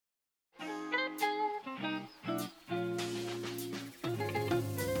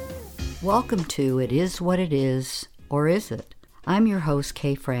Welcome to It Is What It Is, or Is It? I'm your host,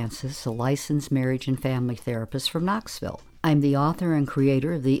 Kay Francis, a licensed marriage and family therapist from Knoxville. I'm the author and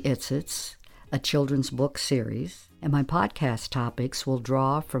creator of the It's, a children's book series, and my podcast topics will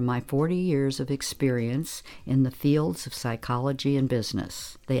draw from my 40 years of experience in the fields of psychology and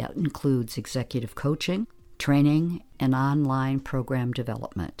business. That includes executive coaching, training, and online program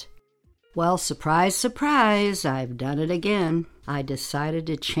development. Well, surprise, surprise, I've done it again. I decided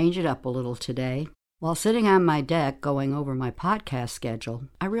to change it up a little today. While sitting on my deck going over my podcast schedule,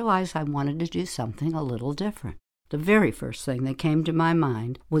 I realized I wanted to do something a little different. The very first thing that came to my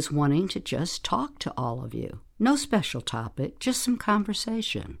mind was wanting to just talk to all of you. No special topic, just some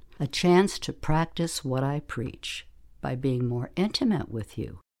conversation. A chance to practice what I preach by being more intimate with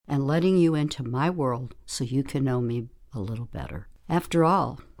you and letting you into my world so you can know me a little better. After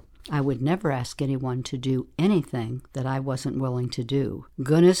all, I would never ask anyone to do anything that I wasn't willing to do.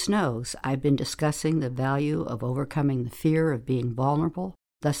 Goodness knows I've been discussing the value of overcoming the fear of being vulnerable,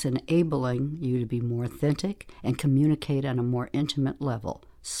 thus enabling you to be more authentic and communicate on a more intimate level.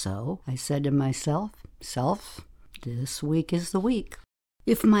 So I said to myself, this week is the week.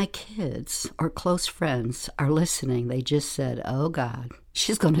 If my kids or close friends are listening, they just said, oh God,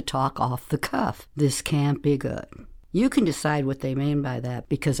 she's going to talk off the cuff. This can't be good. You can decide what they mean by that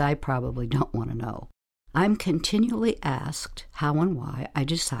because I probably don't want to know. I'm continually asked how and why I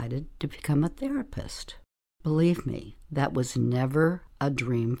decided to become a therapist. Believe me, that was never a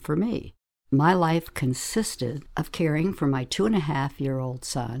dream for me. My life consisted of caring for my 2.5-year-old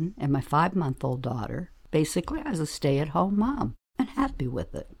son and my 5-month-old daughter, basically as a stay-at-home mom, and happy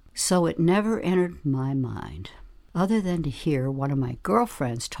with it. So it never entered my mind, other than to hear one of my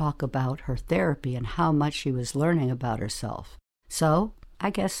girlfriends talk about her therapy and how much she was learning about herself. So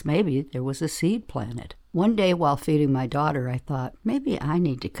I guess maybe there was a seed planted. One day while feeding my daughter, I thought, maybe I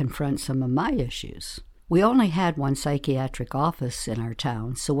need to confront some of my issues. We only had one psychiatric office in our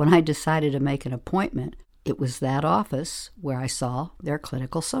town, so when I decided to make an appointment, it was that office where I saw their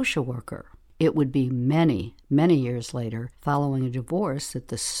clinical social worker. It would be many, many years later, following a divorce, that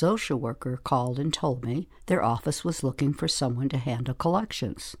the social worker called and told me their office was looking for someone to handle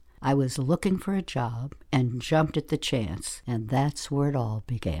collections. I was looking for a job and jumped at the chance, and that's where it all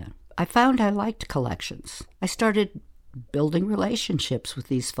began. I found I liked collections. I started building relationships with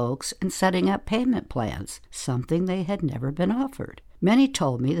these folks and setting up payment plans, something they had never been offered. Many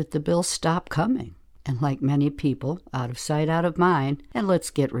told me that the bills stopped coming. And like many people, out of sight, out of mind, and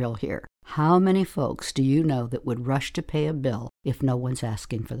let's get real here. How many folks do you know that would rush to pay a bill if no one's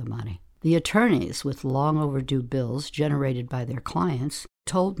asking for the money? The attorneys with long overdue bills generated by their clients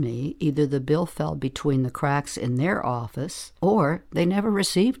told me either the bill fell between the cracks in their office or they never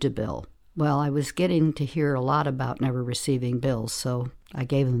received a bill. Well, I was getting to hear a lot about never receiving bills, so I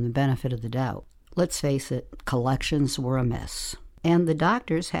gave them the benefit of the doubt. Let's face it, collections were a mess. And the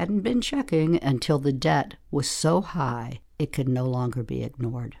doctors hadn't been checking until the debt was so high it could no longer be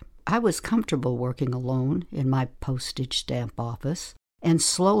ignored. I was comfortable working alone in my postage stamp office, and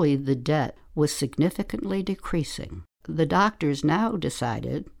slowly the debt was significantly decreasing. The doctors now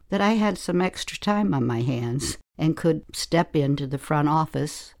decided that I had some extra time on my hands and could step into the front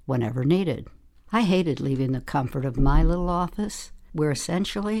office whenever needed. I hated leaving the comfort of my little office, where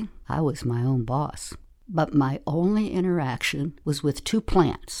essentially I was my own boss. But my only interaction was with 2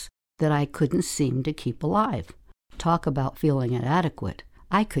 plants that I couldn't seem to keep alive. Talk about feeling inadequate.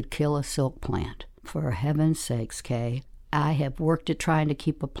 I could kill a silk plant. For heaven's sakes, Kay, I have worked at trying to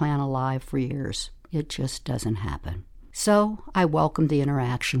keep a plant alive for years. It just doesn't happen. So I welcomed the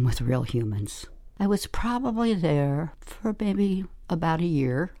interaction with real humans. I was probably there for maybe about a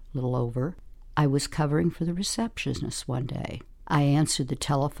year, a little over. I was covering for the receptionist one day. I answered the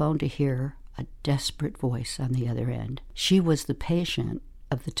telephone to hear a desperate voice on the other end. She was the patient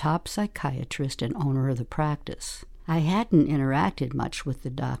of the top psychiatrist and owner of the practice. I hadn't interacted much with the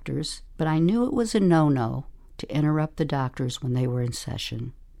doctors, but I knew it was a no-no to interrupt the doctors when they were in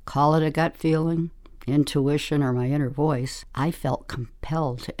session. Call it a gut feeling, intuition, or my inner voice, I felt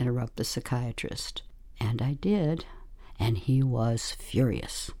compelled to interrupt the psychiatrist. And I did, and he was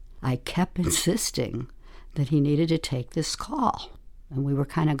furious. I kept insisting that he needed to take this call. And we were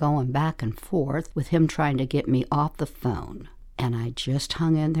kind of going back and forth with him trying to get me off the phone. And I just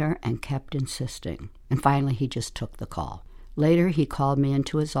hung in there and kept insisting. And finally, he just took the call. Later, he called me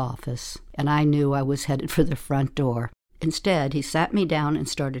into his office, and I knew I was headed for the front door. Instead, he sat me down and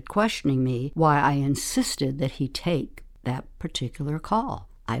started questioning me why I insisted that he take that particular call.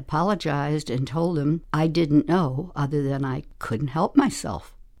 I apologized and told him I didn't know other than I couldn't help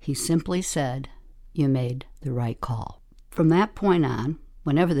myself. He simply said, "You made the right call." From that point on,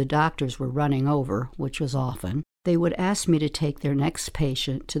 Whenever the doctors were running over, which was often, they would ask me to take their next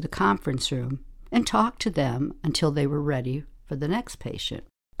patient to the conference room and talk to them until they were ready for the next patient.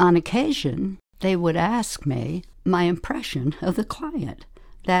 On occasion, they would ask me my impression of the client.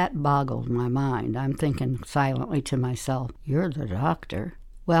 That boggled my mind. I'm thinking silently to myself, "You're the doctor."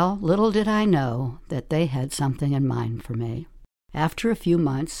 Well, little did I know that they had something in mind for me. After a few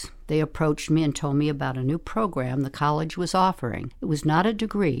months, they approached me and told me about a new program the college was offering. It was not a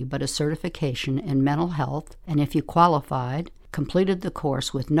degree, but a certification in mental health, and if you qualified, completed the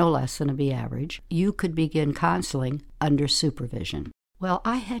course with no less than a B average, you could begin counseling under supervision. Well,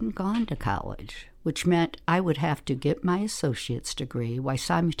 I hadn't gone to college, which meant I would have to get my associate's degree while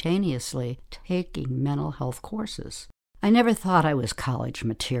simultaneously taking mental health courses. I never thought I was college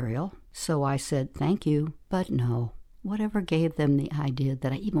material, so I said thank you, but no. Whatever gave them the idea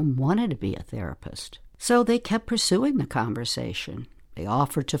that I even wanted to be a therapist? So they kept pursuing the conversation. They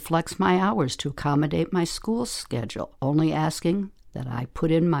offered to flex my hours to accommodate my school schedule, only asking that I put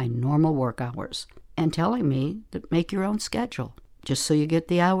in my normal work hours and telling me to make your own schedule, just so you get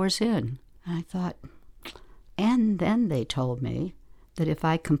the hours in. I thought, and then they told me that if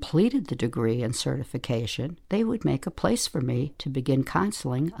I completed the degree and certification, they would make a place for me to begin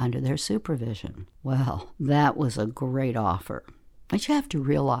counseling under their supervision. Well, that was a great offer. But you have to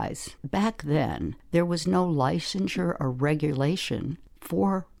realize, back then, there was no licensure or regulation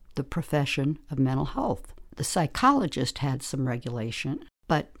for the profession of mental health. The psychologist had some regulation,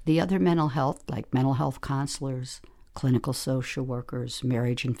 but the other mental health, like mental health counselors, clinical social workers,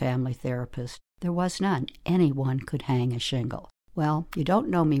 marriage and family therapists, there was none. Anyone could hang a shingle. Well, you don't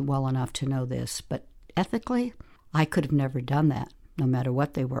know me well enough to know this, but ethically, I could have never done that, no matter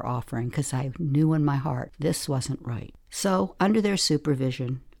what they were offering, because I knew in my heart this wasn't right. So, under their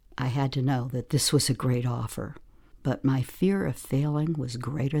supervision, I had to know that this was a great offer. But my fear of failing was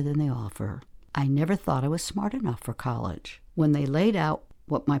greater than the offer. I never thought I was smart enough for college. When they laid out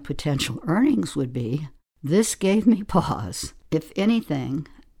what my potential earnings would be, this gave me pause. If anything,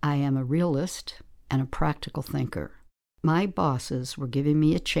 I am a realist and a practical thinker. My bosses were giving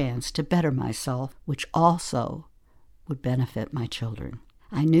me a chance to better myself, which also would benefit my children.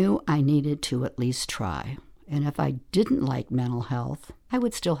 I knew I needed to at least try, and if I didn't like mental health, I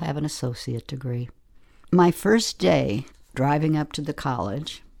would still have an associate degree. My first day driving up to the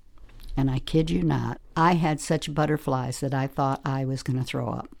college, and I kid you not, I had such butterflies that I thought I was going to throw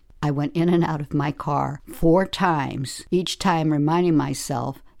up. I went in and out of my car 4 times, each time reminding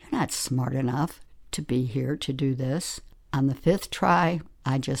myself, you're not smart enough to be here to do this. On the 5th try,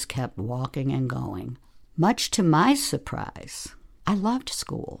 I just kept walking and going. Much to my surprise, I loved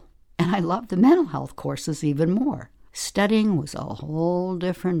school, and I loved the mental health courses even more. Studying was a whole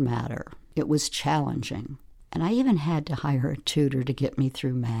different matter. It was challenging, and I even had to hire a tutor to get me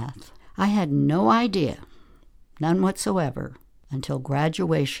through math. I had no idea, none whatsoever, until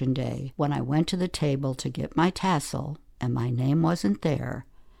graduation day, when I went to the table to get my tassel, and my name wasn't there,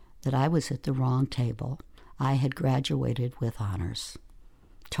 that I was at the wrong table. I had graduated with honors.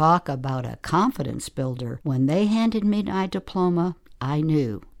 Talk about a confidence builder. When they handed me my diploma, I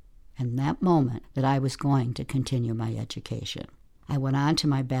knew in that moment that I was going to continue my education. I went on to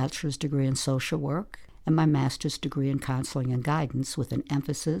my bachelor's degree in social work and my master's degree in counseling and guidance with an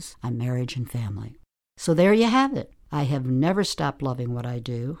emphasis on marriage and family. So there you have it. I have never stopped loving what I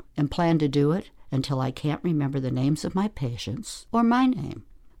do and plan to do it until I can't remember the names of my patients or my name.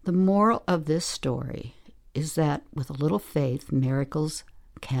 The moral of this story is that with a little faith, miracles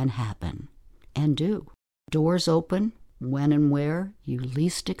can happen, and do. Doors open when and where you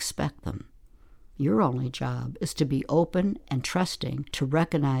least expect them. Your only job is to be open and trusting to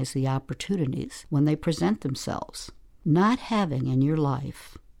recognize the opportunities when they present themselves. Not having in your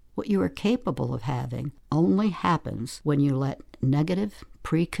life what you are capable of having only happens when you let negative,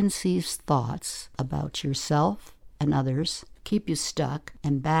 preconceived thoughts about yourself and others keep you stuck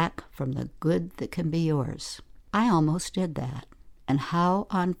and back from the good that can be yours. I almost did that, and how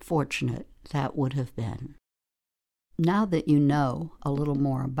unfortunate that would have been. Now that you know a little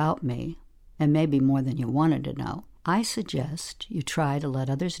more about me, and maybe more than you wanted to know, I suggest you try to let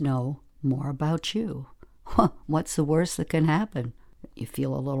others know more about you. What's the worst that can happen? You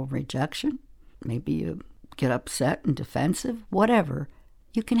feel a little rejection? Maybe you get upset and defensive? Whatever.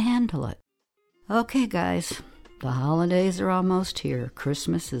 You can handle it. Okay, guys. The holidays are almost here.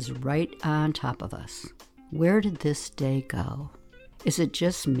 Christmas is right on top of us. Where did this day go? Is it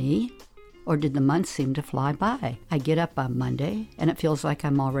just me? Or did the months seem to fly by? I get up on Monday, and it feels like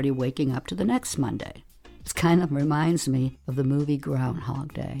I'm already waking up to the next Monday. It kind of reminds me of the movie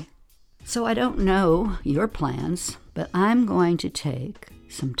Groundhog Day. So I don't know your plans, But I'm going to take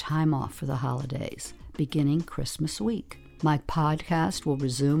some time off for the holidays, beginning Christmas week. My podcast will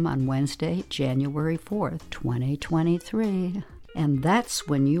resume on Wednesday, January 4th, 2023. And that's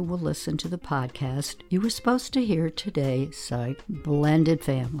when you will listen to the podcast you were supposed to hear today, Blended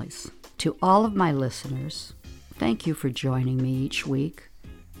Families. To all of my listeners, thank you for joining me each week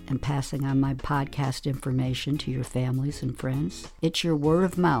and passing on my podcast information to your families and friends. It's your word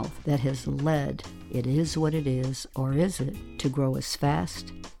of mouth that has led It Is What It Is, or Is It, to grow as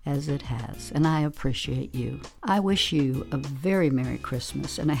fast as it has, and I appreciate you. I wish you a very Merry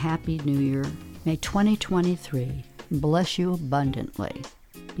Christmas and a Happy New Year. May 2023 bless you abundantly.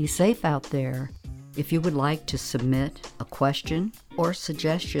 Be safe out there. If you would like to submit a question or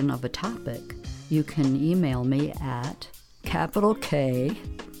suggestion of a topic, you can email me at capital K,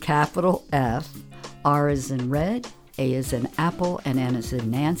 capital F, R as in red, A as in apple, and N as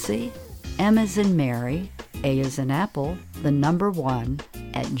in Nancy, M as in Mary, A as in apple, the number 1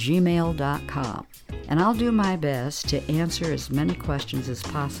 at gmail.com. And I'll do my best to answer as many questions as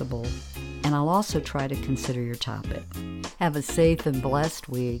possible, and I'll also try to consider your topic. Have a safe and blessed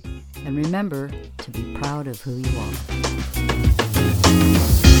week, and remember to be proud of who you are.